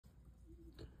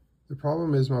The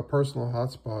problem is my personal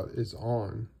hotspot is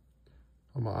on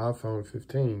my iPhone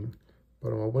 15,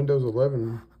 but on my Windows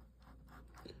 11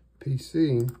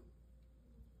 PC,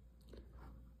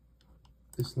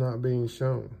 it's not being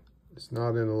shown. It's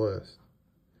not in the list.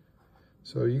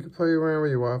 So you can play around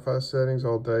with your Wi-Fi settings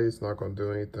all day. It's not going to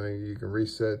do anything. You can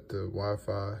reset the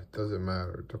Wi-Fi. It doesn't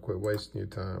matter. Don't quit wasting your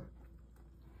time.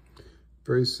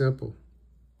 Very simple.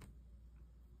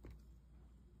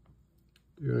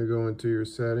 You're going to go into your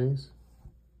settings.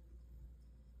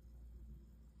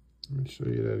 Let me show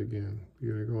you that again.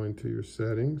 You're going to go into your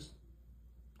settings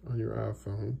on your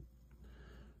iPhone.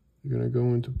 You're going to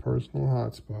go into personal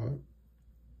hotspot.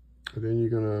 And then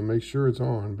you're going to make sure it's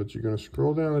on, but you're going to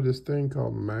scroll down to this thing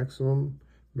called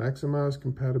maximize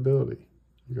compatibility.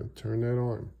 You're going to turn that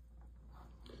on.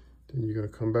 Then you're going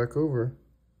to come back over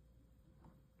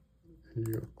and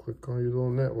you're going to click on your little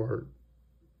network.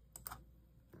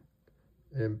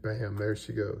 And bam, there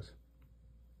she goes.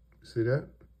 See that?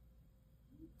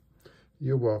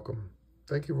 You're welcome.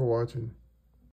 Thank you for watching.